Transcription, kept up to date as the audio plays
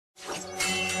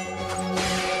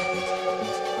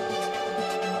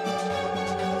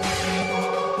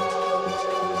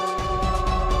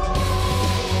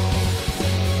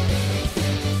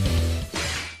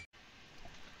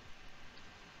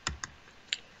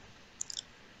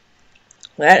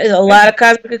That is a lot of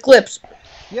Cosmic Eclipse.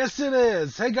 Yes, it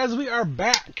is. Hey guys, we are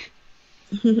back,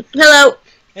 Hello.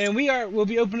 and we'll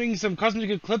be opening some Cosmic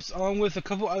Eclipse along with a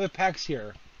couple other packs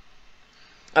here.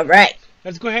 All right.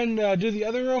 Let's go ahead and do the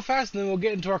other real fast, and then we'll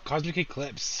get into our Cosmic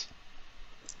Eclipse.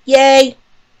 Yay.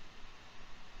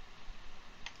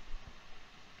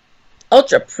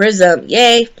 Ultra Prism.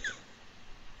 Yay.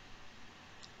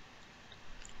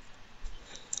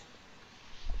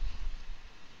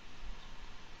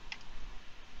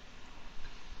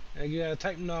 And you got a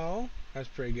Type Null. That's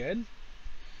pretty good.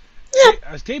 Yeah.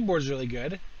 Our skateboard's really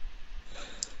good.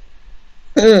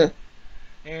 Mm.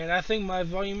 And I think my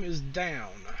volume is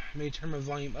down. Let me turn my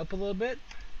volume up a little bit.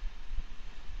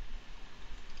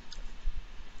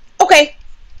 Okay.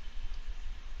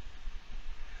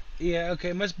 Yeah, okay,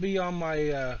 it must be on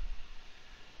my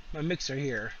my mixer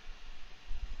here.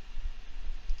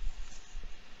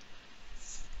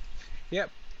 Yep.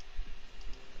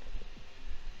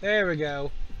 There we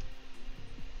go.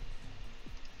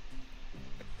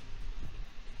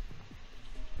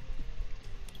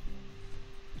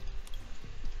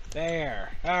 There.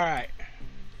 Alright.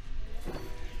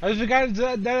 I just forgot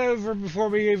that over before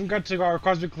we even got to our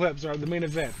Cosmic Eclipse, or the main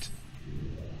event.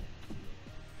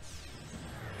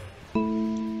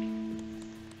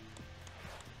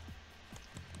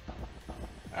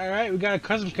 Alright, we got a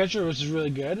Custom Catcher, which is really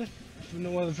good.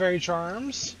 From one of the Fairy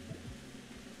Charms.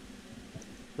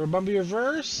 Bumpy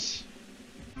Reverse.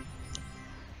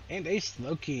 And a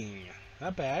Slowking.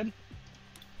 Not bad.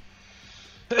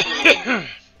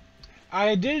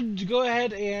 I did go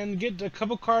ahead and get a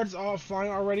couple cards offline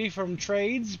already from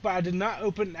trades, but I did not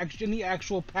open any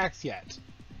actual packs yet.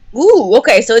 Ooh,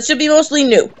 okay, so it should be mostly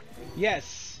new.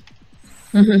 Yes.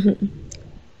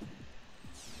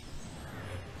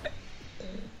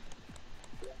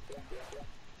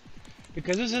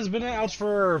 Because this has been out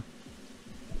for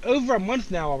over a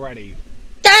month now already.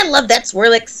 I love that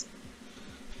Swirlix.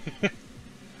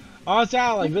 Oh, it's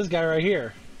out like this guy right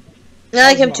here. I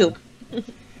like him too.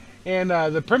 And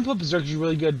the Print Flip is actually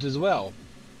really good as well.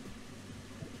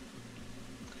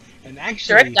 And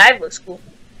actually, Direct Dive looks cool.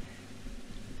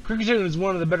 Cricketon is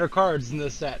one of the better cards in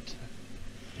this set.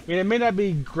 I mean, it may not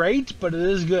be great, but it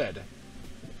is good.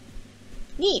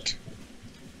 Neat.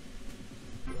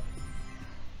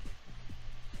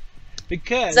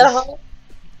 Because... Is that a holo?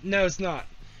 No, it's not.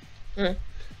 Mm.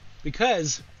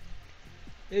 Because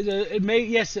it may,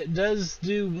 yes, it does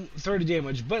do 30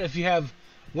 damage, but if you have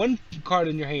one card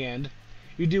in your hand,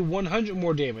 you do 100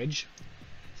 more damage.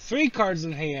 3 cards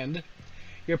in hand,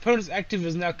 your opponent's active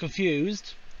is now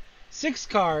confused. 6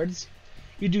 cards,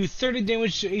 you do 30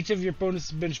 damage to each of your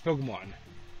opponent's bench Pokemon.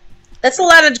 That's a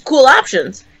lot of cool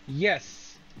options.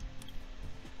 Yes.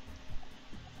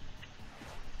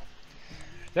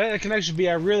 That can actually be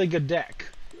a really good deck.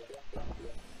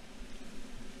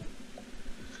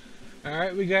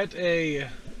 Alright, we got a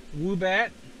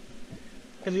Woobat,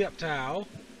 Helioptile,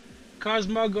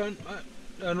 Cosmog,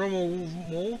 normal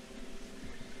Mole,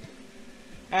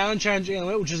 Allen Challenge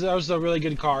Amulet, which is also a really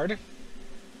good card,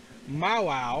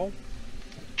 Mawile,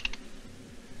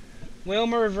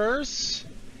 Wilma Reverse,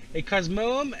 a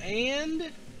Cosmoem,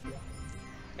 and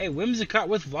a Whimsicott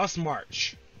with Lost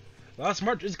March. Lost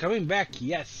March is coming back,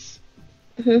 yes.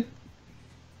 Mm-hmm.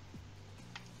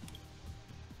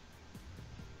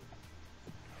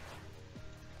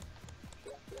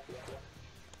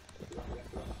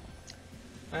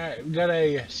 Alright, we got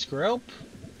a Skrelp,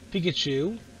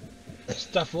 Pikachu,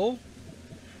 Stuffle,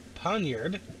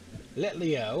 Ponyard,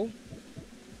 Litleo,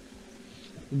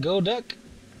 Golduck,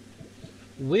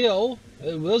 Will.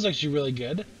 Will's actually really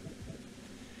good.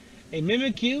 A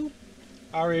Mimikyu,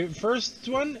 our first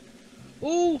one.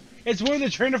 Ooh, it's one of the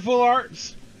Trainer Full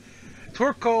Arts.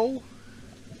 Torkoal.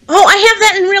 Oh, I have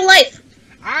that in real life.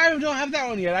 I don't have that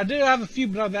one yet. I do have a few,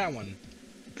 but not that one.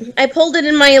 I pulled it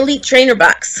in my Elite Trainer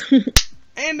box.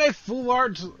 And a Full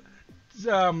Art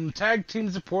Tag Team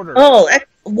Supporter. Oh,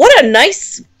 what a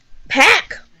nice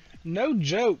pack. No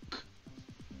joke.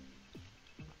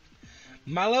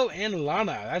 Milo and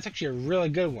Lana. That's actually a really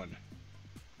good one.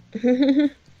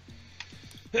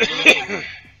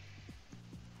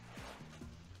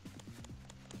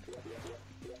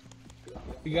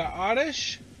 We got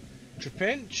Oddish,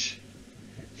 Trapinch,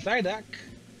 Psyduck.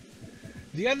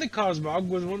 The other Cosmog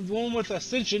was the one with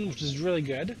Ascension, which is really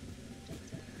good.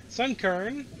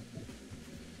 Sunkern,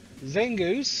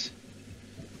 Zangoose,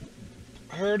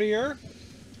 Herdier,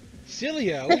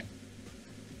 Cilio,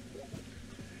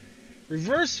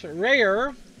 Reverse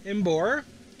Rare, Embor,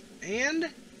 and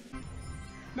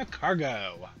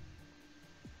Macargo.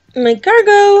 My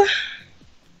cargo.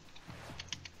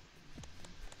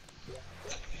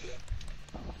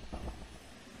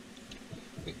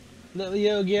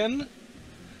 Lilio again.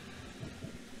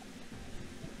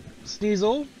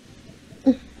 Sneasel.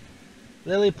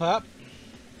 Lillipup.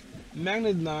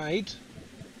 Magnemite.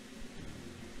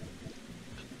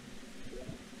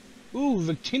 Ooh,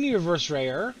 Victini Reverse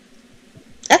Rare.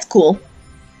 That's cool.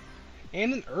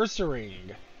 And an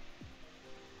Ursaring.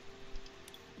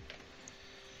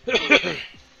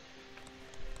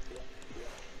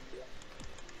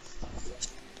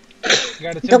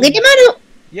 Got a Don't get your Togepi. money.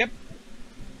 Yep.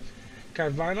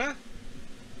 Carvana.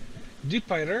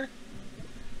 Dupiter.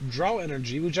 Draw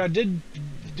Energy, which I did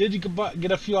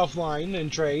get a few offline in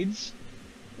trades.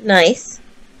 Nice.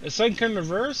 A Sunkern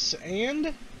Reverse and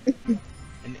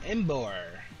an Embor.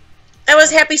 I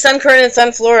was happy Sunkern and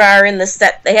Sunflora are in this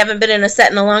set. They haven't been in a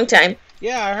set in a long time.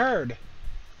 Yeah, I heard.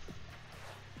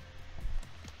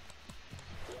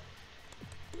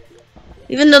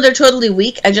 Even though they're totally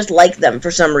weak, I just like them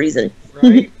for some reason.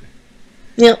 Right?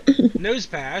 Yep. Nose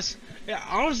Pass. Yeah,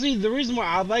 honestly, the reason why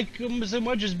I like them so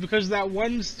much is because of that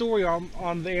one story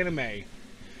on the anime.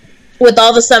 With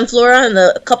all the Sunflora and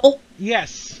the couple?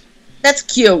 Yes. That's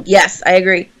cute. Yes, I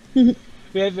agree. We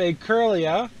have a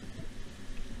Curlia.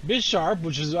 Bisharp,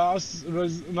 which was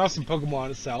an awesome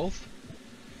Pokemon itself.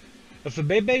 A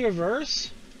Fabebe Reverse.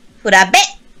 What I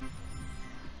bet?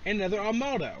 And another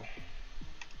Armaldo.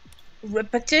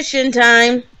 Repetition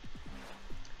time.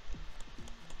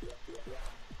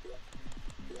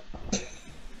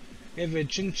 We have a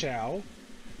Chinchou,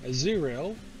 a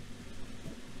Zuril,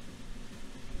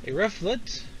 a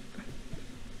Rufflet,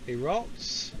 a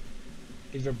Ralts,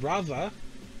 a Vibrava,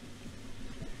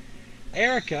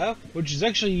 Erica, which is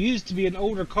actually used to be an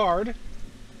older card.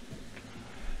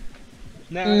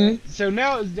 Now, so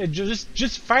now it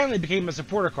just finally became a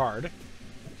supporter card.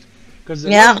 Because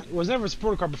it was never a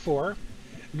supporter card before.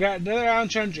 We got another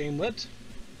Island Challenge Aimlet,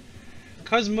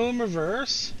 Cosmo in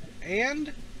Reverse,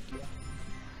 and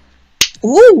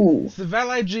ooh, it's the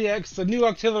Valet GX, the new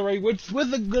Octillery, which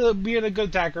with being a good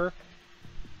attacker.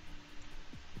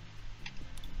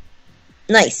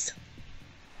 Nice.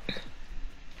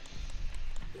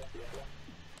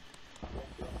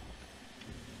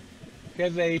 We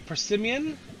have a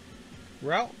Persimmon,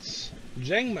 Routes,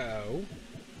 Jangmo,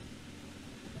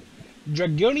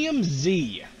 Dragonium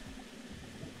Z,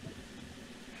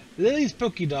 Lily's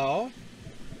Pokédoll,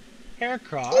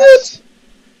 Heracross,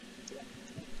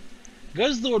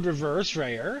 Guzzlord Reverse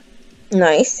Rare,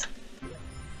 Nice.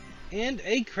 and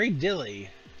a Cradilly.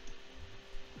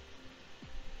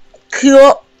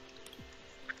 Cool.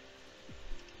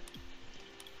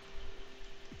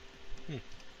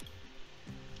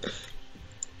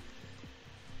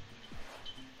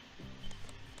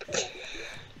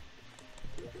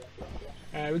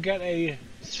 We got a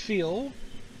Spheal,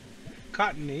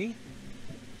 Cottony,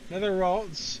 another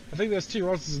Ralts. I think there's 2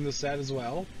 Ralts in this set as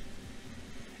well.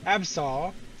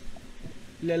 Absol,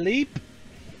 Laleep,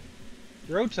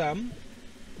 Rotom,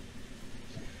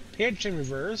 Pancham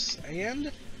Reverse,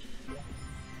 and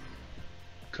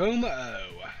Como-O.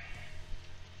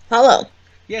 Hello.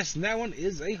 Yes, and that one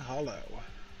is a holo.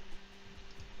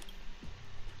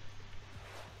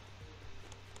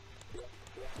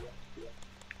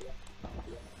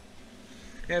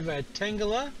 We have a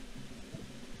Tangela,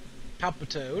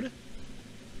 Palpitoad,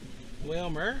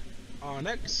 Whalmer,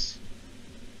 Onyx,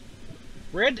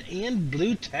 Red and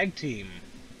Blue Tag Team.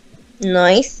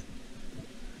 Nice.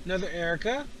 Another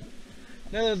Erica,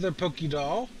 another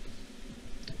Pokédoll,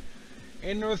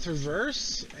 and North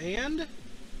Reverse, and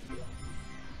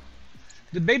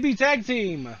the Baby Tag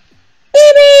Team.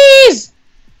 Babies!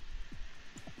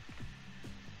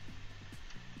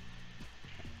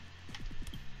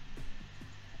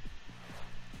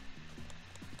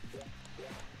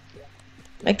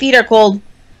 My feet are cold.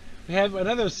 We have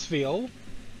another Spheal,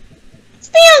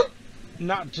 Spill!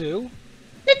 not 2,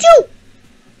 The two!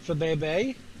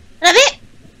 Fabebe, Love it!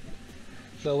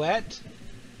 Floette,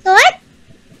 So what?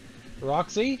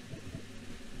 Roxy.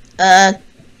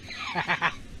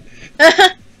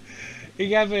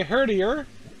 You have a Herdier,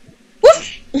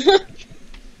 Woof!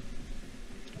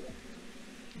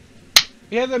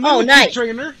 you have a Oh, Mimikyu nice.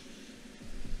 Trainer,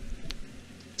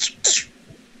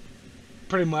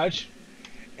 pretty much,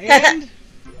 and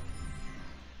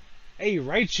a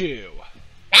Raichu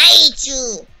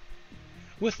Raichu!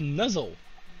 with Nuzzle.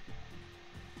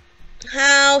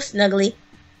 How snuggly.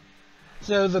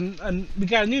 So we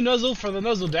got a new Nuzzle for the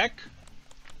Nuzzle deck.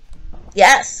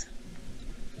 Yes.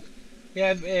 We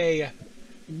have a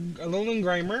Alolan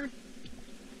Grimer,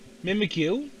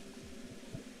 Mimikyu,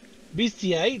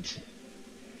 Beastiate,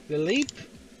 the Leap,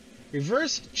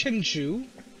 Reverse Chinchou,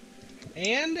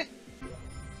 and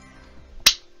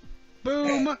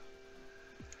boom,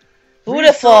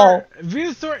 Beautiful.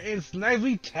 Venusaur and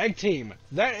Snivy tag team.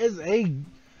 That is a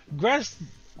grass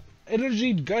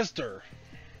energy guster.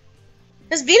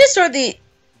 Is Venusaur the...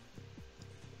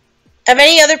 Have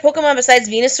any other Pokemon besides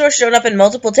Venusaur showed up in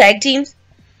multiple tag teams?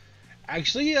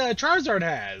 Actually, Charizard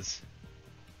has.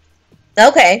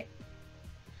 Okay.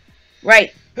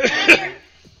 Right.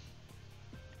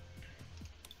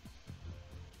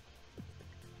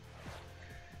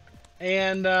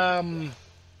 And,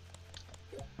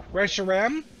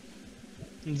 Reshiram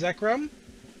and Zekrom.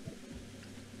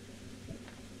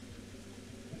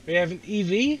 We have an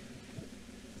Eevee,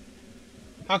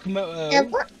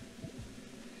 Hakamo,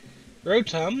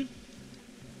 Rotom,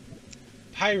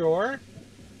 Pyroar,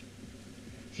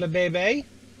 Flabebe,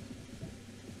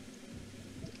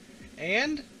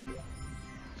 and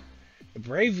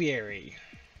Braviary.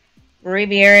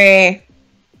 Braviary.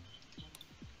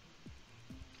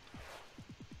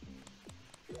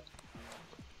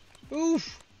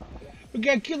 Oof! We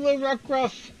got cute little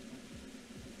Rockruff.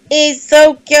 He's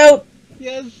so cute.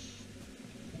 Yes.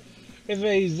 We have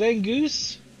a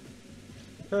Zangoose,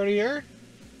 Herdier,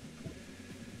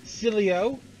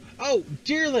 Cilio. Oh,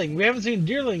 Deerling. We haven't seen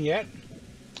Deerling yet.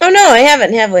 Oh no, I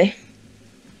haven't, have we?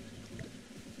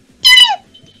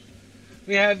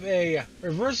 We have a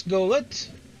Reverse Golett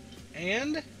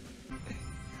and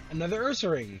another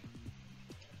Ursaring.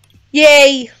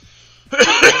 Yay!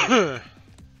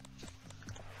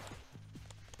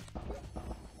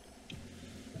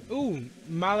 Ooh,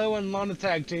 Milo and Lana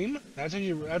tag team. That's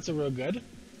a real good.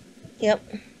 Yep.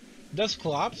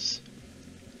 Dusclops,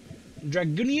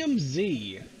 Dragonium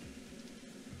Z.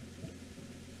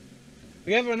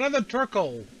 We have another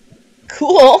Turkle.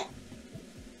 Cool.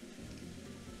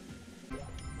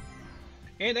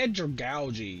 And a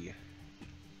Dragalge.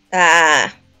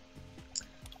 Ah.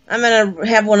 I'm gonna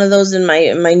have one of those in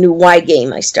my new Y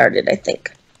game I started, I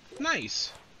think.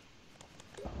 Nice.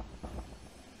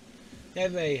 We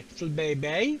have a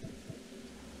Flabebe,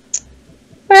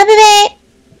 Rabbit.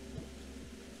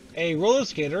 a Roller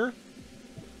Skater,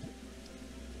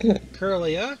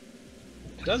 Curlia,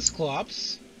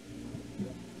 Dusclops.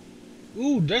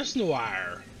 Ooh,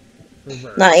 Dusknoir.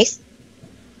 Reverse. Nice.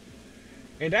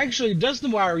 And actually,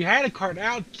 Dusknoir, you had a card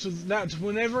out so that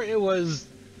whenever it was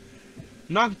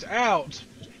knocked out,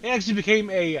 it actually became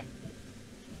a...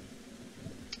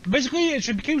 Basically, it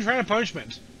became Shrine of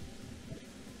Punishment.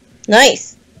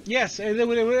 Nice. Yes, and then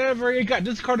whenever it got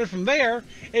discarded from there,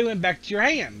 it went back to your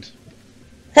hand.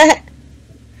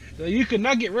 So you could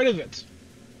not get rid of it.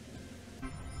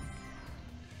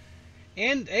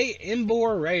 And a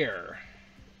Embor Rare.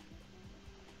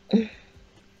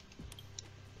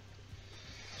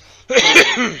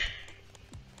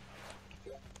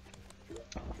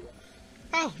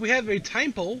 Oh, we have a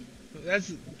Tympole.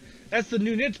 That's the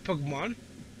new Nits Pokemon.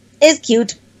 It's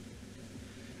cute.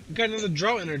 We got another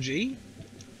Draw Energy.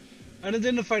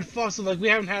 Unidentified Fossil, like we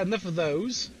haven't had enough of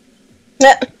those.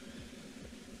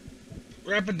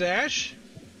 Rapidash,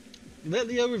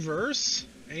 Litleo Reverse,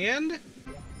 and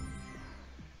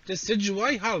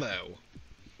Decidueye Hollow.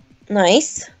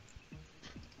 Nice.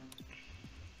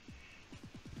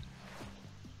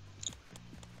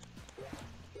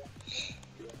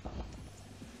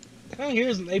 Oh,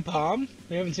 here's an Apom.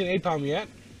 We haven't seen Apom yet.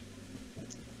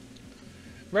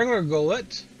 Regular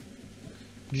Golett,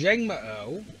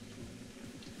 Jangmo-o,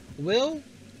 Will,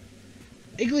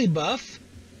 Igglybuff,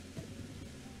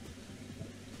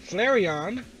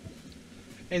 Flareon,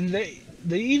 and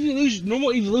the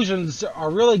normal evolutions are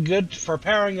really good for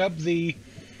powering up the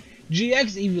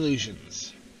GX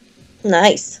evolutions.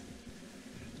 Nice.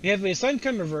 We have a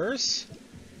Sunkern Reverse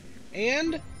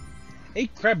and a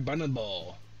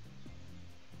Crabominable.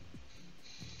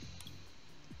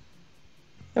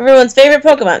 Everyone's favorite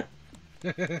Pokemon.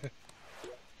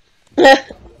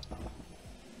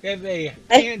 We have a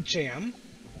Pancham,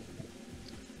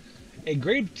 a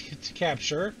Grape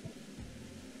Capture,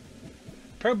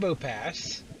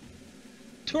 Probopass,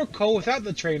 Torkoal without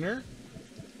the trainer.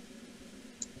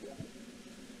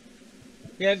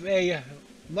 We have a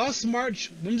Lost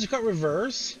March Whimsicott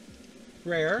Reverse,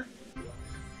 Rare,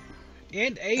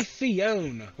 and a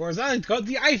Fione, or as I like to call it,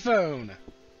 the iPhone.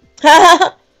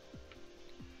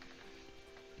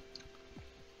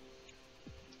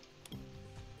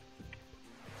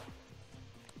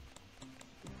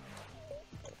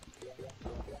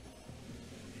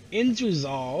 Ends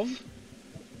Resolve,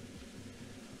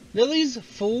 Lily's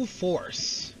Full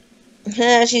Force.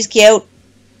 She's cute.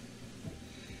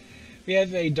 We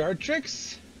have a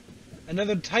Dartrix,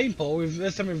 another Tympole with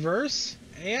this time reverse,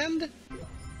 and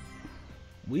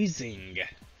Weezing.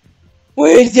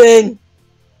 Weezing.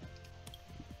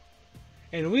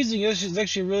 And Weezing is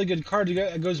actually a really good card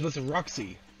that goes with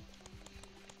Roxy.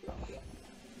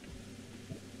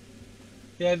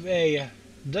 We have a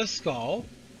Duskull,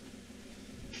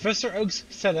 Professor Oak's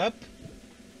Setup,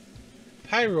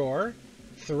 Pyroar,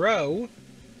 Throw,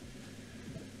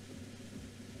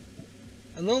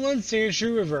 Alolan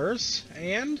Sandshrew Reverse,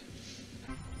 and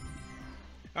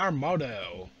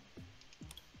Armado.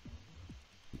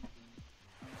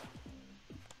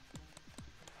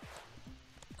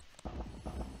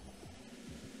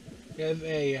 We have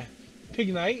a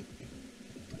Pignite,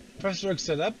 Professor Oak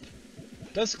Setup,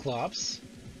 Dusclops,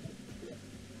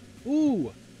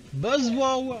 ooh,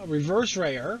 Buzzwole Reverse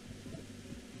Rare,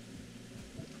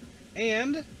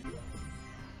 and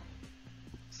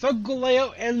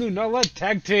Solgaleo and Lunala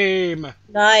Tag Team!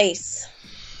 Nice.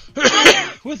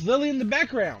 With Lily in the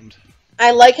background.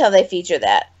 I like how they feature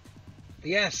that.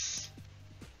 Yes.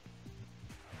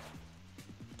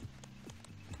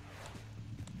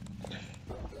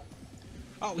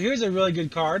 Oh, here's a really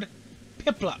good card.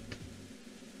 Piplup.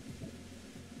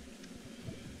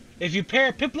 If you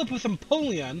pair Piplup with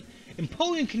Empoleon,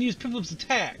 Empoleon can use Piplup's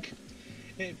attack.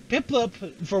 Piplup,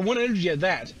 for 1 energy at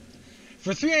that.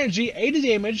 For 3 energy, 80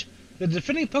 damage, the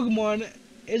defending Pokemon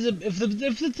is if the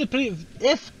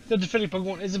defending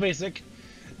Pokemon is a basic,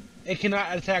 it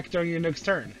cannot attack during your next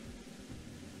turn.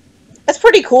 That's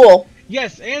pretty cool.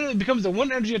 Yes, and it becomes a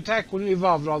 1 energy attack when you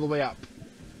evolve it all the way up.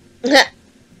 We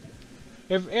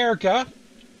have Erica,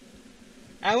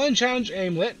 Allen Challenge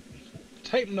Aimlet,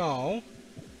 Type Null,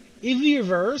 Eevee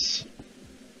Reverse.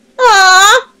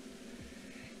 Aww.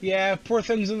 Yeah, poor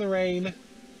things in the rain.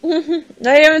 I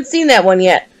haven't seen that one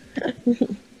yet.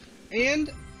 And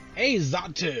a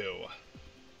Xatu.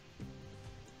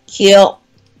 Cute.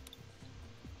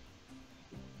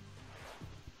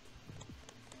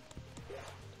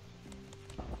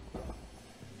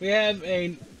 We have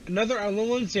another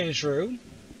Alolan Sandshrew,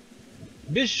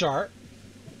 Bisharp,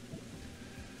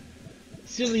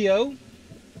 Celio,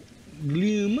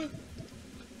 Gloom,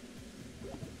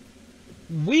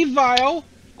 Weavile.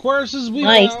 Chorus's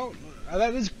Weavile.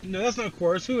 Nice. No, that's not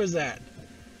Chorus. Who is that?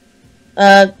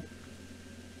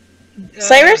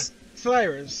 Cyrus?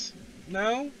 Cyrus.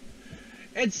 No?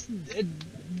 It's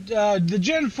the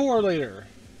Gen 4 leader.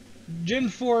 Gen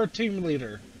 4 team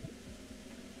leader.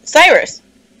 Cyrus.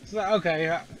 So,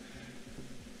 okay.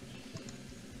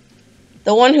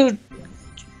 The one who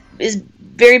is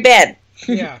very bad.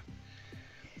 Yeah.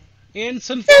 And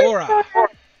Sunflora.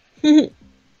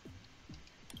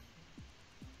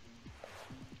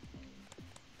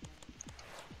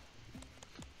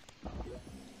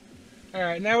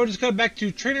 Alright, now we're just going back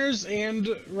to trainers and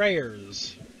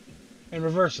rares. And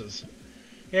reverses.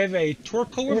 We have a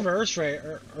Torkoal reverse,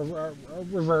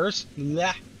 reverse,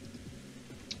 blah,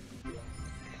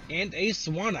 and a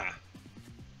Swanna.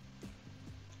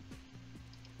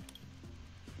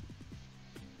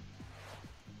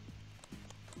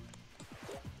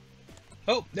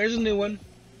 Oh, there's a new one.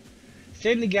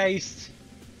 Sandygast.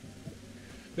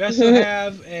 We also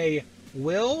have a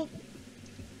Will,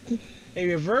 a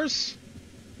reverse,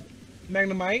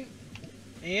 Magnemite,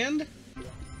 and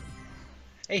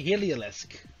a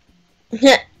Heliolisk.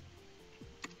 I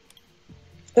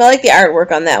like the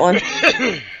artwork on that one.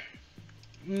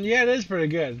 Yeah, it is pretty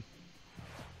good.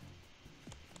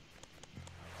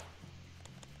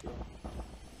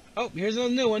 Oh, here's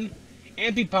another new one.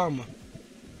 Ambipom.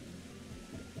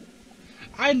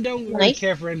 I don't really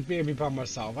care for Ambipom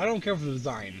myself. I don't care for the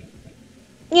design.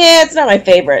 Yeah, it's not my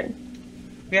favorite.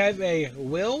 We have a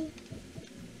Will.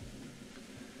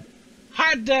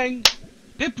 Hot dang!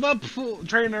 Piplup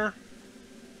trainer.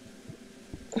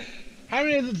 How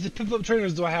many of the Piplup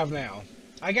trainers do I have now?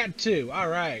 I got 2.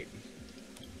 Alright.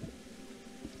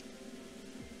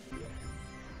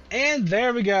 And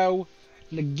there we go.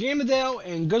 Naganadel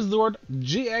and Guzzlord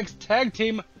GX Tag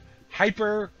Team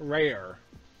Hyper Rare.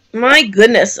 My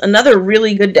goodness, another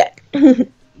really good deck.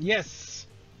 Yes.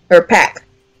 Or pack.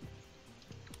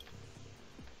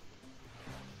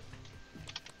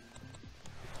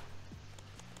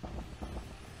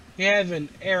 We have an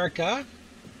Erica,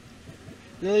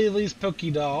 Lily's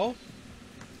Pokédoll,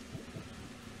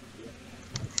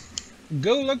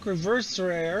 Golok Reverse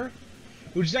Rare,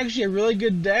 which is actually a really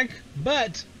good deck,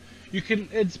 but you can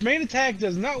its main attack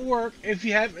does not work if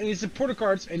you have any supporter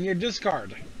cards in your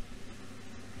discard.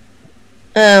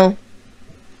 Oh.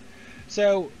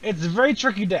 So it's a very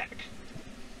tricky deck.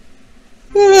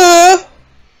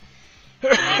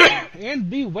 And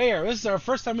Beware. This is our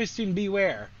first time we've seen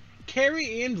Beware.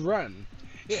 Carry and run.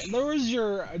 It lowers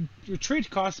your retreat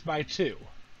cost by 2.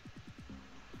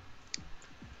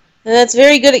 That's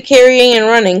very good at carrying and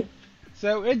running.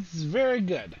 So it's very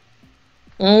good.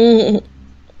 Mm.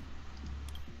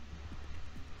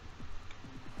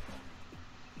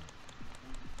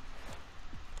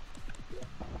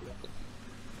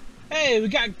 Hey, we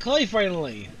got clay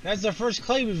finally. That's the first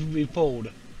clay we've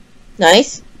pulled.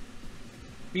 Nice.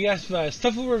 We got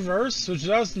Stuffle Reverse, which is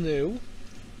also new.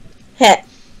 Heh.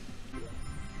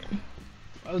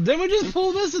 Didn't we just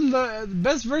pull this in the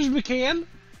best version we can?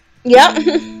 Yep.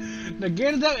 The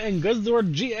Ganondorf and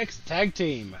Guzzlord GX Tag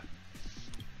Team.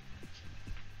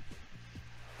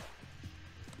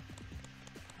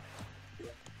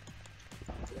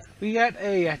 We got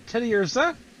a Teddy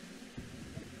Ursa.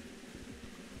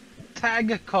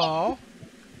 Tag Call.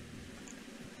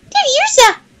 Teddy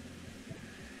Ursa.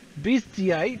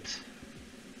 Beastiite.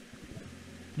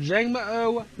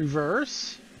 Jangmo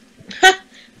Reverse.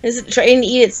 Is it trying to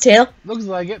eat its tail? Looks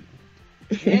like it.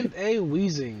 And a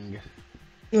Weezing.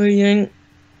 What do you think?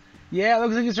 Yeah,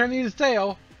 looks like it's trying to eat its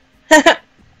tail.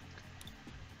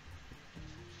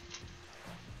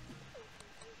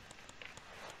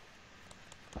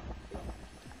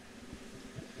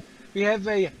 We have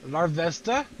a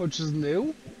Larvesta, which is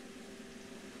new.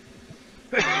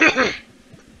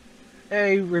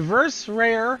 A Reverse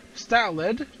Rare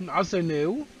Stoutland, also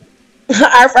new.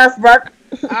 Arf, arf, bark.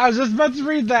 I was just about to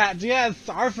read that. Yes,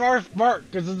 Arf Arf Bark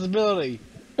is its ability.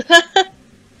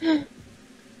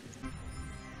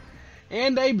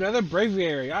 And another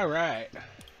Braviary. Alright.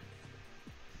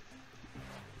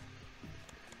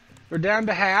 We're down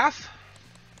to half.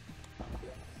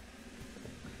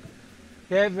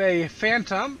 We have a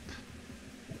Phantom.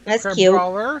 That's cute.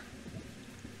 Crabrawler.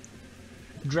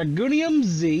 Dragonium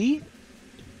Z.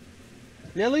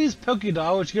 Lily's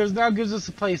Pokédoll, which now gives us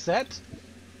a playset.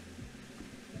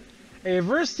 A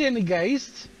Reverse Standing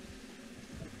Geist.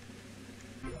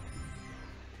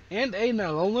 And a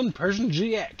Alolan Persian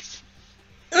GX.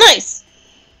 Nice.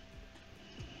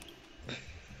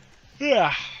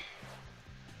 Yeah.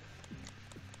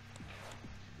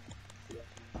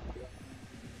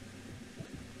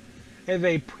 Have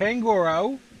a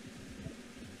Pangoro.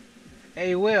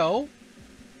 A Will.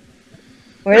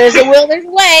 Where there's a will, there's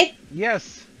a way.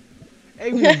 Yes.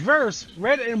 A Reverse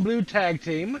Red and Blue Tag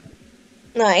Team.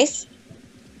 Nice.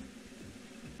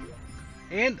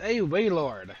 And a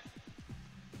Wailord.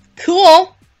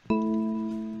 Cool.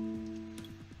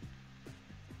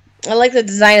 I like the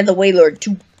design of the Wailord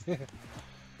too.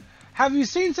 Have you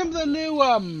seen some of the new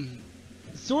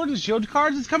Sword and Shield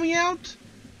cards that's coming out?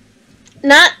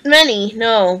 Not many,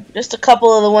 no. Just a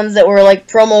couple of the ones that were like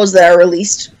promos that are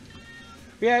released.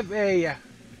 We have a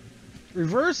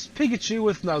Reverse Pikachu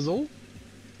with Nuzzle.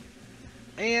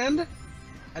 And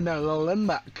an Alolan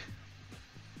Muck.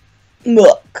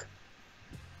 Look.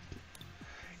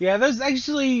 Yeah, there's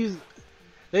actually...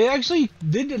 They actually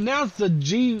did announce the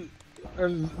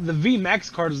the V Max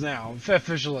cards now,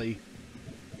 officially.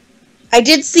 I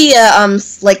did see a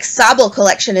like Sable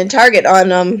collection in Target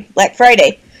on Black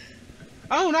Friday.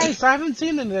 Oh, nice! I haven't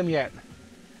seen any of them yet.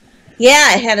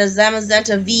 Yeah, I had a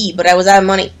Zamazenta V, but I was out of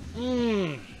money.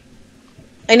 Mmm.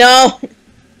 I know.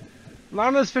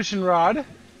 Lana's Fishing Rod.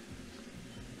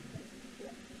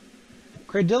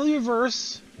 Cradily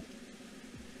Reverse.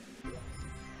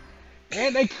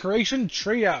 And a Creation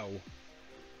Trio.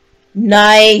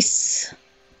 Nice.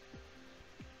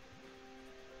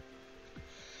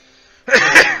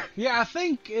 Yeah, I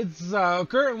think it's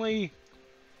currently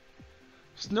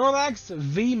Snorlax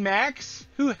V Max,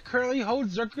 who currently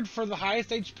holds the record for the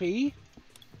highest HP,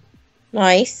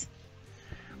 Nice.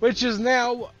 which is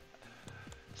now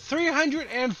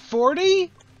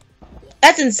 340.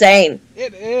 That's insane.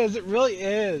 It is. It really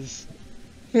is.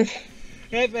 We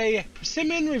have a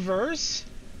Persimmon Reverse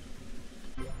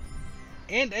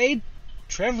and a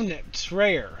Trevenant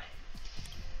Rare.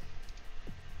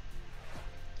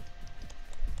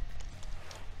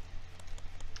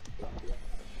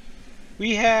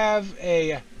 We have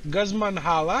a Guzman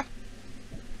Hala,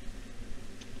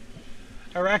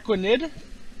 Araquanid,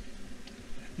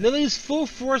 Lily's Full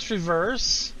Force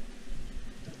Reverse,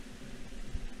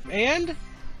 and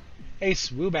a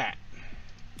Swoobat.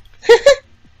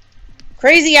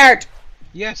 Crazy art.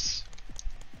 Yes.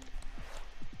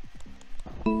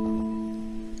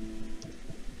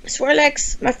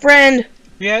 Swirlex, my friend.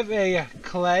 We have a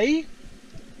Clay,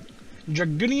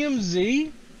 Dragonium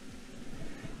Z,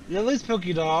 Lily's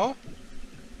Pokédoll,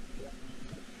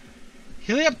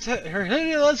 her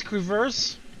Heliolisk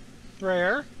Reverse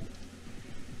Rare,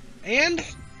 and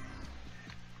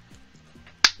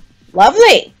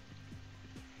Lovely.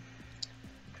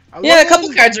 Yeah, a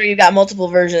couple cards where you got multiple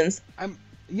versions.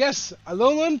 Yes,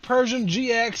 Alolan Persian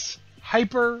GX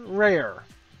Hyper Rare.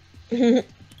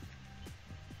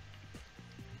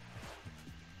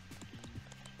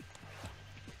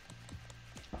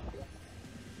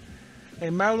 a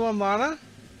Madeline Lana,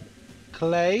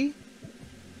 Clay,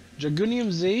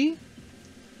 Dragonium Z,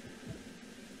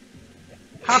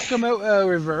 Hakamoto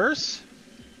Reverse,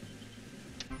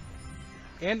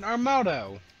 and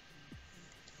Armado.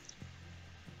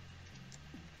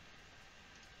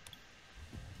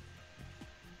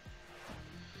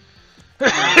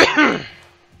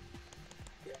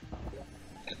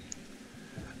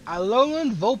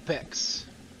 Alolan Vulpix.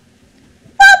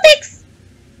 Vulpix!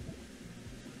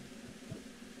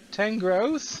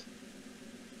 Tangrowth.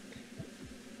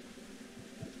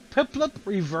 Piplup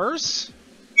Reverse,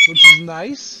 which is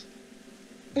nice.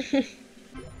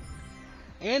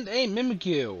 And a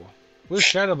Mimikyu with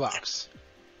Shadow Box.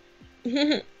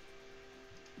 We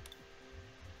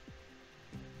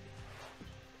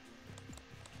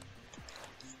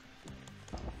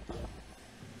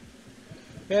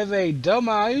have a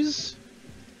Dumeyes.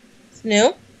 It's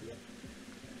new.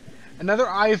 Another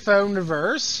iPhone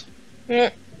Reverse.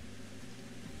 Mm.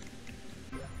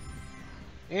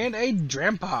 And a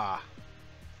Drampa.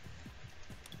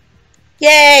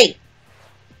 Yay!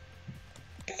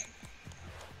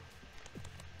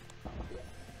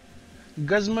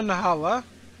 Guzman Hala.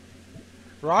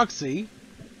 Roxy.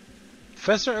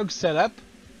 Professor Oak Setup.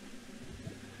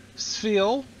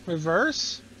 Spheal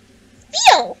Reverse.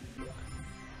 Feel!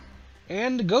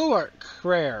 And Golurk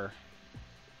Rare.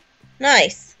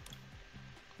 Nice.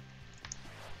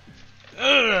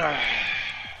 Ugh.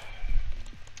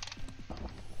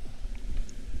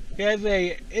 We have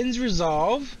a Ins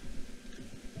Resolve,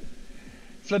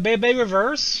 Flabebe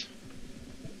Reverse,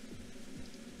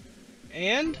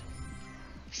 and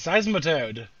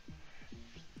Seismitoad.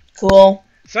 Cool.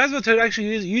 Seismitoad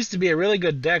actually used to be a really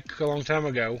good deck a long time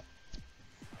ago.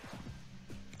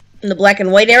 In the black and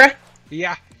white era?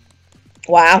 Yeah.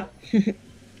 Wow.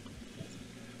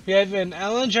 We have an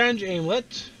Allen Challenge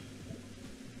Aimlet,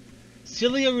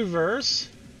 Celia Reverse,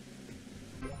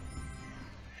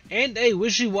 and a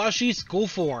Wishy-Washy School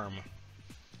Form.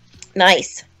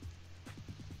 Nice.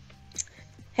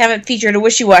 Haven't featured a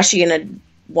wishy-washy in a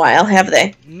while, have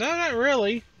they? No, not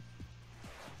really.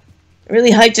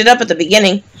 Really hyped it up at the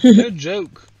beginning. No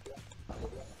joke.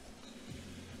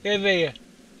 We have a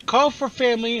Call for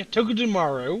Family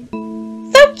Togedemaru.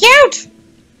 So cute!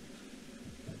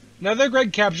 Another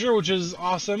great capture, which is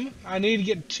awesome. I need to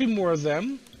get 2 more of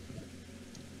them.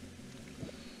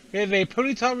 We have a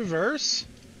Ponyta Reverse.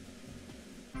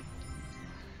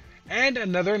 And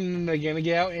another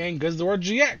Naganagao and Guzor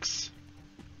GX.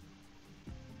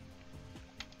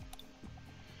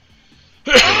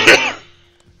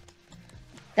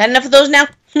 Got enough of those now?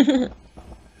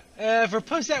 For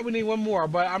playset, we need 1 more,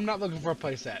 but I'm not looking for a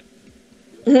playset.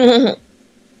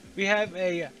 We have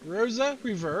a Rosa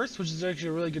Reverse, which is actually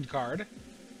a really good card.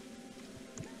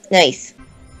 Nice.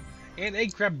 And a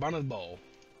Crab Bonnet Bowl.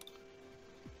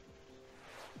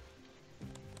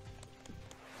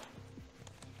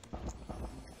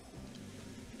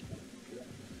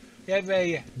 We have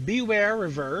a Beware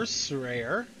Reverse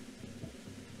Rare.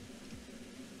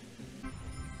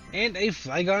 And a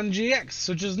Flygon GX,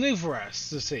 which is new for us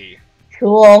to see.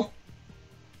 Cool.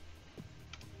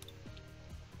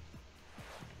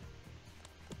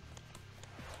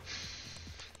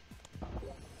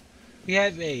 We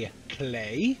have a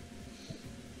Clay,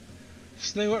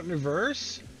 Snow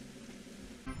Reverse,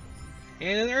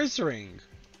 and an Ursaring.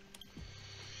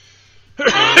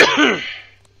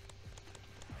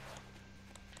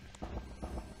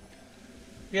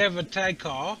 We have a Tag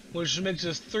Call, which makes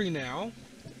us 3 now.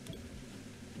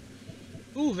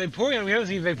 Ooh, Vaporeon. We haven't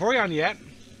seen Vaporeon yet.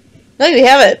 No, you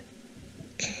have it.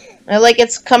 I like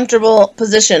its comfortable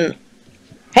position.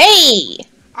 Hey!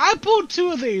 I pulled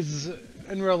 2 of these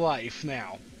in real life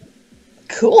now.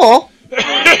 Cool.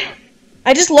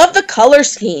 I just love the color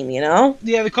scheme, you know?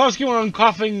 Yeah, the color scheme on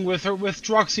Coughing with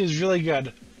Droxy is really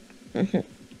good. And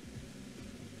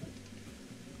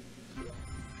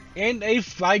a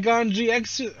Flygon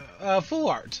GX full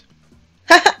art.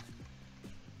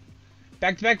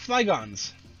 Back-to-back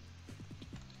Flygons.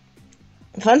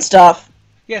 Fun stuff.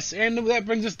 Yes, and that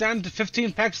brings us down to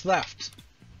 15 packs left.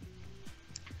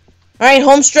 Alright,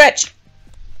 home stretch.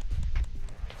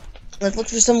 Let's look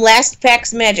for some last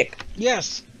packs magic.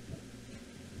 Yes.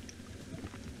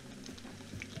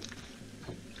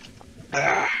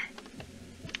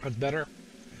 That's better.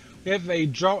 We have a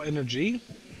Draw Energy,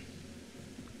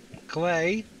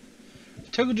 Clay,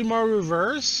 Togedemaru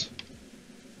Reverse,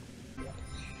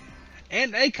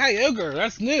 and a Kyogre.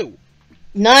 That's new.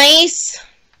 Nice.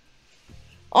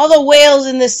 All the whales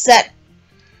in this set.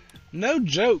 No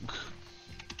joke.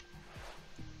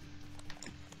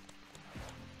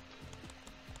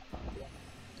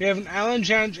 We have an Allen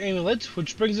Challenge Amulet,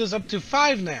 which brings us up to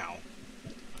 5 now.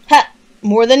 Ha!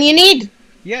 More than you need.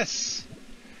 Yes.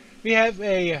 We have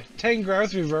a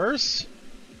Tangrowth reverse.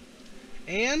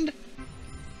 And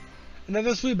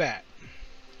another Swoobat.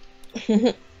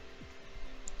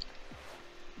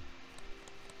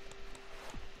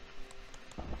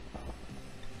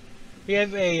 We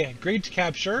have a Great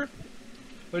Capture,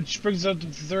 which brings us up to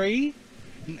 3.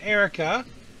 An Erica.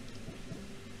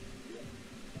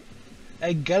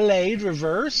 A Gallade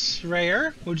reverse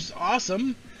rare, which is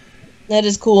awesome. That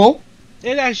is cool.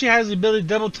 It actually has the ability to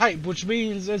double type, which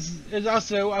means it's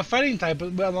also a fighting type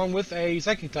along with a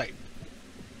psychic type.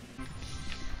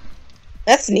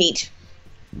 That's neat.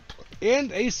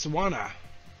 And a Swanna.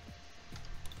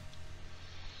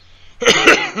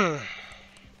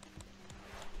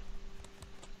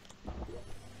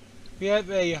 We have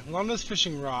a Lana's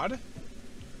Fishing Rod.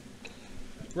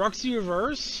 Roxy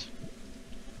reverse.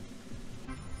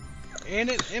 And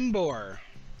an Embor.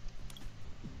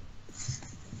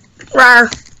 Rawr.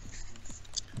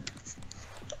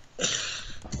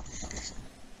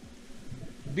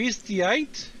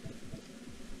 Beastiite.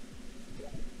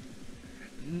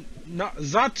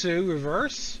 Zatu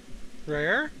reverse.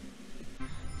 Rare.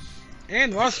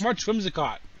 And Lost March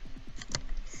Whimsicott.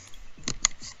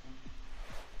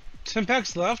 10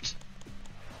 packs left.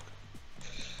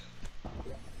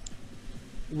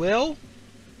 Will.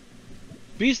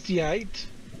 Beastiite.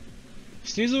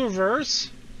 Sneasel reverse.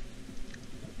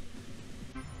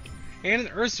 And an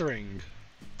Ursaring.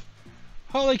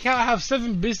 Holy cow, I have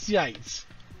 7 Beastiites.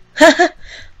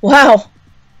 Wow.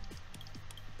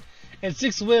 And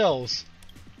 6 Wills.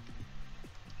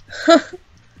 You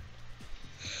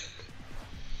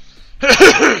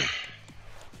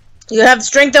have the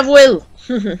strength of will.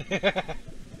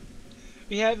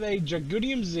 We have a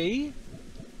Dragonium Z.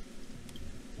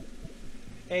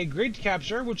 A Great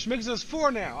Capture, which makes us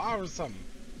 4 now. Awesome.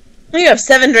 You have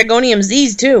 7 Dragonium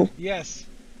Z's too. Yes.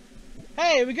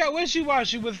 Hey, we got Wishy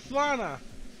Washy with Flana.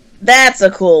 That's a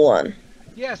cool one.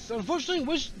 Yes, unfortunately,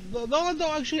 the one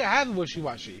don't actually have Wishy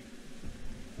Washy.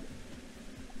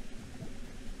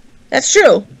 That's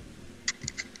true.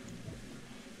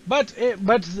 But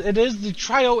it is the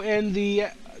trial in the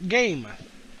game.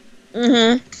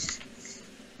 Mm-hmm.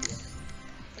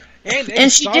 And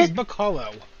she did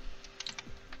Bacalo.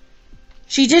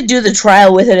 She did do the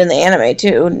trial with it in the anime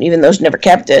too, even though she never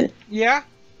kept it. Yeah,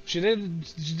 she did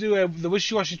do the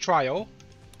Wishy Washy trial.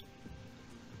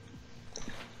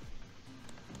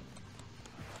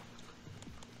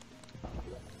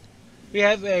 We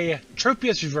have a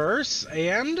Tropius reverse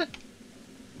and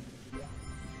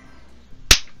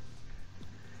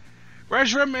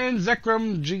Reshiram and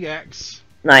Zekrom GX.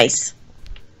 Nice.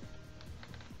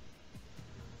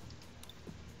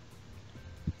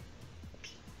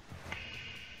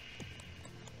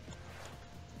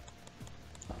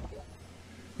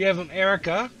 We have an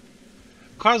Erica,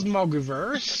 Cosmog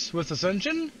reverse with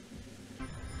Ascension,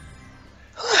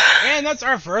 and that's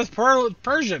our first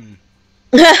Persian.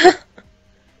 We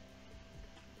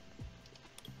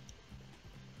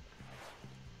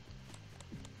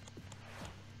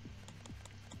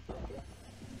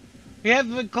have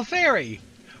the Clefairy,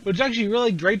 which is actually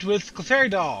really great with Clefairy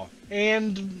Doll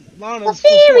and Lana's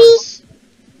Full Force.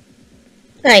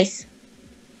 Nice.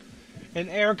 An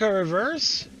Erica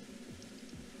reverse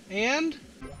and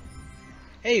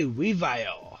a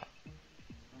Weavile.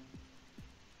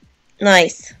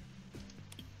 Nice.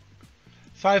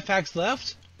 5 packs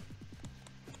left.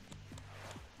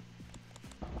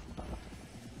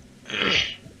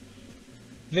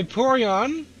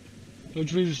 Vaporeon,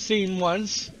 which we've seen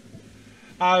once.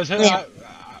 I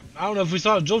don't know if we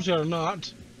saw Jolteon or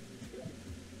not.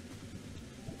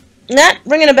 Not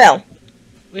ringing a bell.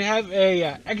 We have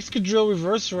a Excadrill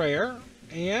reverse rare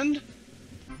and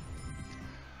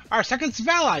our second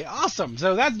Zavali. Awesome.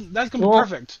 So that's gonna be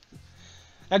perfect.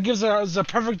 That gives us a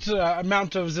perfect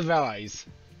amount of Zavalis.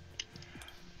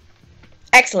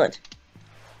 Excellent.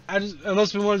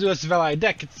 Unless we want to do a Zavali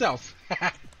deck itself.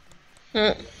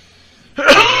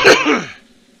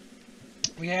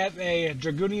 We have a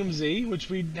Dragonium Z, which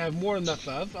we have more than enough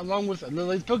of, along with a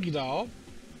Lily's Pokédoll,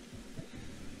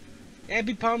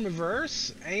 Ambipom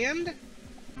reverse, and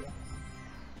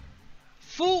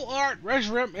Full Art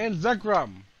Reshiram and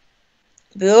Zekrom.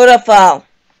 Beautiful.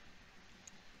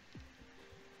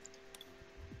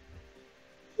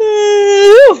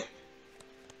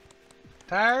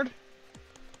 Tired?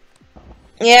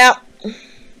 Yeah.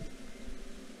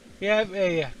 We have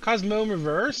a Cosmo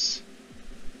reverse.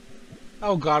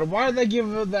 Oh god, why did they give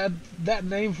her that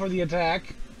name for the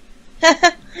attack?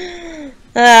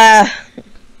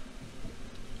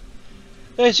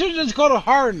 They should have just called it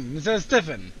Harden instead of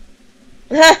Stiffen.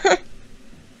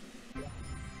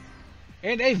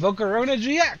 And a Volcarona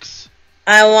GX.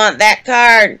 I want that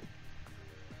card.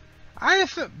 I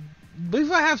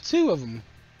believe I have 2 of them.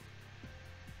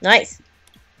 Nice.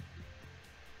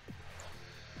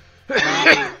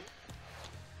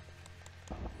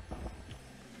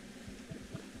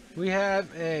 We have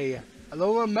a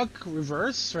Alola Muck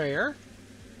Reverse Rare.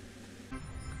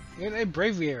 And a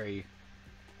Braviary.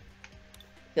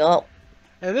 Yup.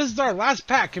 And this is our last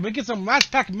pack. Can we get some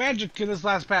last pack magic in this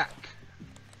last pack?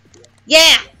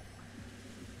 Yeah!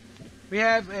 We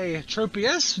have a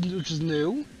Tropius, which is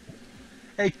new.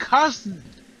 A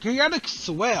Chaotic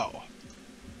Swell,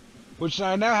 which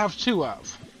I now have 2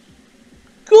 of.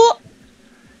 Cool.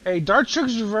 A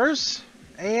Dartrix Reverse,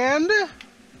 and...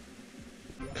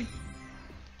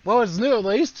 well, it's new at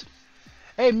least.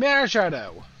 A Mana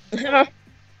Shadow.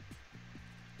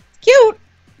 Cute.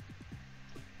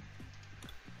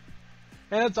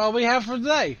 And that's all we have for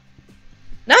today.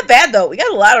 Not bad, though. We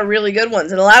got a lot of really good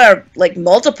ones, and a lot of, like,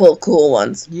 multiple cool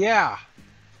ones. Yeah.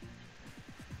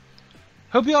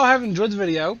 Hope you all have enjoyed the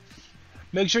video.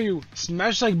 Make sure you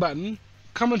smash the like button,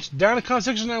 comment down in the comment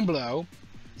section down below,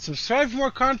 subscribe for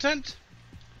more content.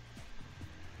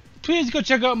 Please go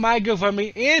check out my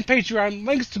GoFundMe and Patreon.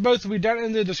 Links to both will be down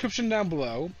in the description down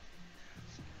below.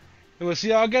 And we'll see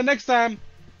y'all again next time.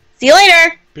 See you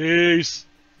later. Peace.